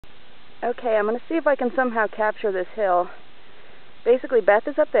Okay, I'm going to see if I can somehow capture this hill. Basically, Beth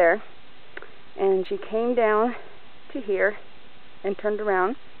is up there, and she came down to here and turned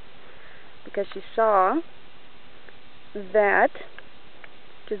around because she saw that,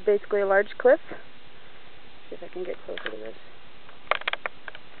 which is basically a large cliff. See if I can get closer to this.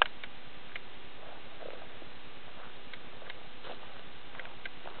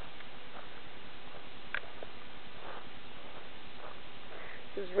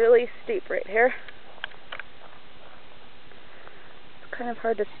 This is really steep right here. It's kind of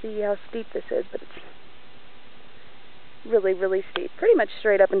hard to see how steep this is, but it's really, really steep. Pretty much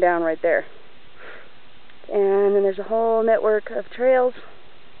straight up and down right there. And then there's a whole network of trails.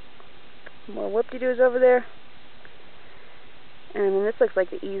 More whoop-de-doos over there. And then this looks like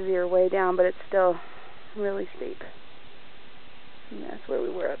the easier way down, but it's still really steep. And that's where we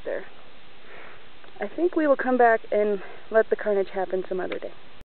were up there. I think we will come back and let the carnage happen some other day.